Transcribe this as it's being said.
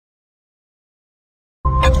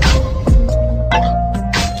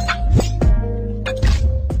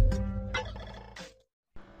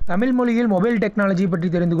தமிழ் மொழியில் mobile technology பற்றி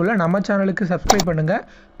தெரிந்து கொள்ள நம்ம சேனலுக்கு சப்ஸ்கிரைப் பண்ணுங்கள்.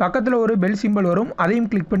 பக்கத்தில் ஒரு பெல் சிம்பல் வரும், அதையும்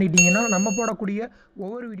கிளிக் பண்ணிட்டீங்கன்னா நம்ம போடக்கூடிய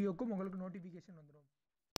ஒவ்வொரு வீடியோக்கும் உங்களுக்கு நோட்டிஃபிகேஷன் வந்துடும்.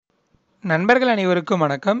 நண்பர்கள் அனைவருக்கும்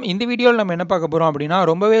வணக்கம். இந்த வீடியோவில் நம்ம என்ன பார்க்க போகிறோம் அப்படின்னா,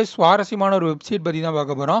 ரொம்பவே சுவாரஸ்யமான ஒரு வெப்சைட் பற்றி தான்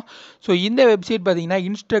பார்க்க போகிறோம். ஸோ இந்த வெப்சைட் பார்த்தீங்கன்னா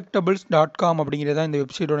instructables.com அப்படிங்கிறது தான் இந்த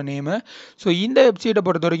வெப்சைட்டோட நேமு. ஸோ இந்த வெப்சைட்டை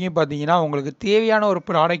பொறுத்த வரைக்கும் பார்த்தீங்கன்னா, உங்களுக்கு தேவையான ஒரு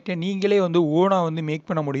ப்ராடக்ட்டை நீங்களே ஓனாக மேக்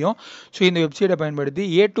பண்ண முடியும். ஸோ இந்த வெப்சைட்டை பயன்படுத்தி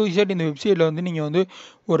A to Z இந்த வெப்சைட்டில் நீங்கள்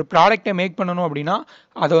ஒரு ப்ராடக்ட்டை மேக் பண்ணணும் அப்படின்னா,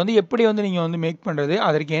 அதை எப்படி நீங்கள் மேக் பண்ணுறது,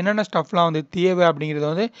 அதற்கு என்னென்ன ஸ்டஃப்லாம் தேவை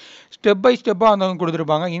அப்படிங்கிறத ஸ்டெப் பை ஸ்டெப்பாக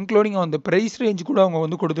கொடுத்துருப்பாங்க. இன்க்ளூடிங் ப்ரைஸ் ரேஞ்ச் கூட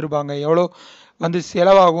அவங்க கொடுத்துருப்பாங்க. எவ்வளோ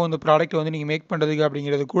செலவாகும் இந்த ப்ராடக்ட் நீங்கள் மேக் பண்ணுறதுக்கு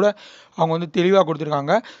அப்படிங்கிறது கூட அவங்க தெளிவாக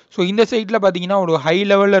கொடுத்துருக்காங்க. ஸோ இந்த சைட்டில் பார்த்தீங்கன்னா ஒரு ஹை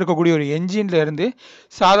லெவலில் இருக்கக்கூடிய ஒரு என்ஜின்லேருந்து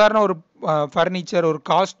சாதாரண ஒரு ஃபர்னிச்சர், ஒரு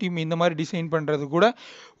காஸ்டியூம் இந்த மாதிரி டிசைன் பண்ணுறது கூட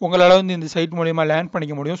உங்களால் இந்த சைட் மூலயமா லேர்ன்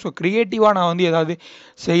பண்ணிக்க முடியும். ஸோ க்ரியேட்டிவாக நான் ஏதாவது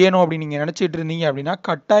செய்யணும் அப்படின்னு நீங்கள் நினச்சிட்டு இருந்தீங்க அப்படின்னா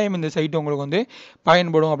கட்டாயம் இந்த சைட் உங்களுக்கு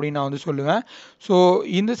பயன்படும் அப்படின்னு நான் சொல்லுவேன். ஸோ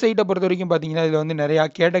இந்த சைட்டை பொறுத்த வரைக்கும் பார்த்தீங்கன்னா இதில் நிறையா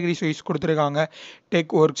கேட்டகரிஸ் வைஸ் கொடுத்துருக்காங்க.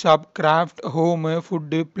 Tech, work shop, craft, home,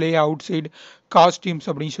 food, play, out side, costumes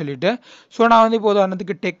அப்படின்னு சொல்லிட்டு. ஸோ நான் இப்போ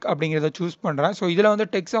உதாரணத்துக்கு டெக் அப்படிங்கிறத சூஸ் பண்ணுறேன். ஸோ இதில்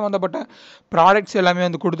டெக் சம்மந்தப்பட்ட ப்ராடக்ட்ஸ் எல்லாமே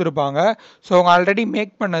கொடுத்துருப்பாங்க. ஸோ அவங்க ஆல்ரெடி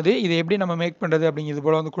மேக் பண்ணது, இதை எப்படி நம்ம மேக் பண்ணுறது அப்படிங்கிறது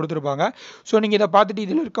போல் கொடுத்துருப்பாங்க. ஸோ நீங்கள் இதை பார்த்துட்டு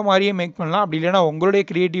இதில் இருக்க மாதிரியே மேக் பண்ணலாம். அப்படி இல்லைனா உங்களுடைய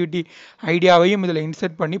க்ரியேட்டிவிட்டி ஐடியாவையும் இதில்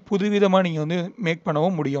இன்செர்ட் பண்ணி புதுவிதமாக நீங்கள் மேக்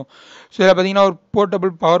பண்ணவும் முடியும். ஸோ இதில் பார்த்தீங்கன்னா ஒரு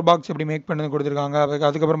போர்ட்டபிள் பவர் பாக்ஸ் எப்படி மேக் பண்ணது கொடுத்துருக்காங்க.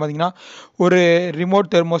 அதுக்கப்புறம் பார்த்தீங்கன்னா ஒரு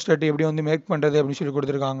ரிமோட் தெர்மோஸ்டாட் எப்படி மேக் பண்ணுறது அப்படின்னு சொல்லி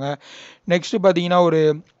கொடுத்துருக்காங்க. நெக்ஸ்ட்டு பார்த்தீங்கன்னா ஒரு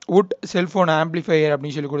வுட் செல்ஃபோன் ஆம்ப்ளிஃபையர்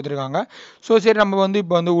அப்படின்னு சொல்லி கொடுத்துருக்காங்க. ஸோ சரி நம்ம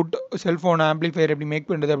இப்போ வுட் செல்ஃபோன் ஆம்ப்ளிஃபையர் எப்படி மேக்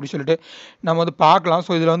பண்ணுறது அப்படின்னு சொல்லிட்டு நம்ம பார்க்கலாம்.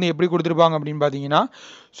 ஸோ இதில் எப்படி கொடுத்துருப்பாங்க அப்படின்னு பார்த்தீங்கன்னா,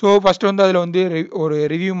 ஸோ ஃபஸ்ட்டு அதில் ஒரு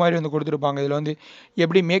ரிவ்யூ மாதிரி கொடுத்துருப்பாங்க. இதில்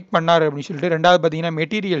எப்படி மேக் பண்ணார் அப்படின்னு சொல்லிட்டு. ரெண்டாவது பார்த்தீங்கன்னா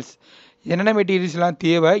மெட்டீரியல்ஸ், என்னென்ன மெட்டீரியல்ஸ்லாம்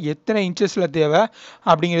தேவை, எத்தனை இன்ச்சஸில் தேவை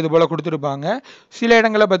அப்படிங்கிறது போல் கொடுத்துருப்பாங்க. சில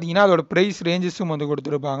இடங்களில் பார்த்தீங்கன்னா அதோட ப்ரைஸ் ரேஞ்சஸும்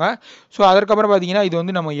கொடுத்துருப்பாங்க. ஸோ அதற்கப்புறம் பார்த்தீங்கன்னா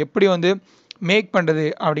இது நம்ம எப்படி மேக் பண்ணுறது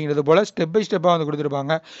அப்படிங்கிறது போல் ஸ்டெப் பை ஸ்டெப்பாக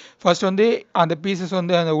கொடுத்துருப்பாங்க. ஃபர்ஸ்ட் அந்த பீசஸ்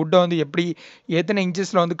அந்த வுட்டை எப்படி எத்தனை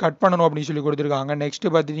இன்ச்சஸில் கட் பண்ணணும் அப்படின்னு சொல்லி கொடுத்துருக்காங்க.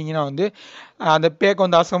 நெக்ஸ்ட்டு பார்த்துட்டிங்கன்னா அந்த பேக்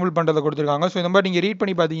அசம்பிள் பண்ணுறதை கொடுத்துருக்காங்க. ஸோ இந்த மாதிரி நீங்கள் ரீட்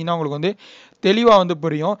பண்ணி பார்த்தீங்கன்னா உங்களுக்கு தெளிவாக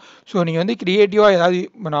புரியும். ஸோ நீங்கள் க்ரியேட்டிவாக ஏதாவது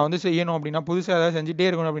நான் செய்யணும் அப்படின்னா, புதுசாக ஏதாவது செஞ்சுட்டே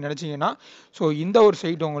இருக்கணும் அப்படின்னு நினச்சிங்கன்னா, ஸோ இந்த ஒரு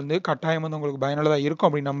சைட் உங்களுக்கு கட்டாயம் உங்களுக்கு பயனுள்ளதாக இருக்கும்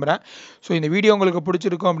அப்படின்னு நம்புகிறேன். ஸோ இந்த வீடியோ உங்களுக்கு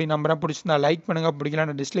பிடிச்சிருக்கும் அப்படின்னு நம்புகிறேன். பிடிச்சிருந்தா லைக் பண்ணுங்கள்,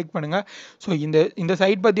 பிடிக்கலன்னா டிஸ்லைக் பண்ணுங்கள். ஸோ இந்த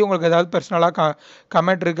சைட் பற்றி உங்களுக்கு ஏதாவது பர்சனலாக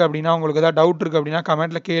கமெண்ட் இருக்குது அப்படின்னா, உங்களுக்கு ஏதாவது டவுட் இருக்குது அப்படின்னா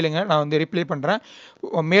கமெண்ட்டில் கேளுங்க, நான் ரிப்ளை பண்ணுறேன்.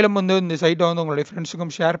 மேலும் இந்த சைட்டை உங்களுடைய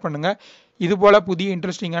ஃப்ரெண்ட்ஸுக்கும் ஷேர் பண்ணுங்கள். இதுபோல் புதிய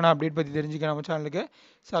இன்ட்ரெஸ்டிங்கான அப்டேட் பற்றி தெரிஞ்சுக்க நம்ம சேனலுக்கு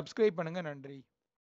சப்ஸ்கிரைப் பண்ணுங்கள். நன்றி.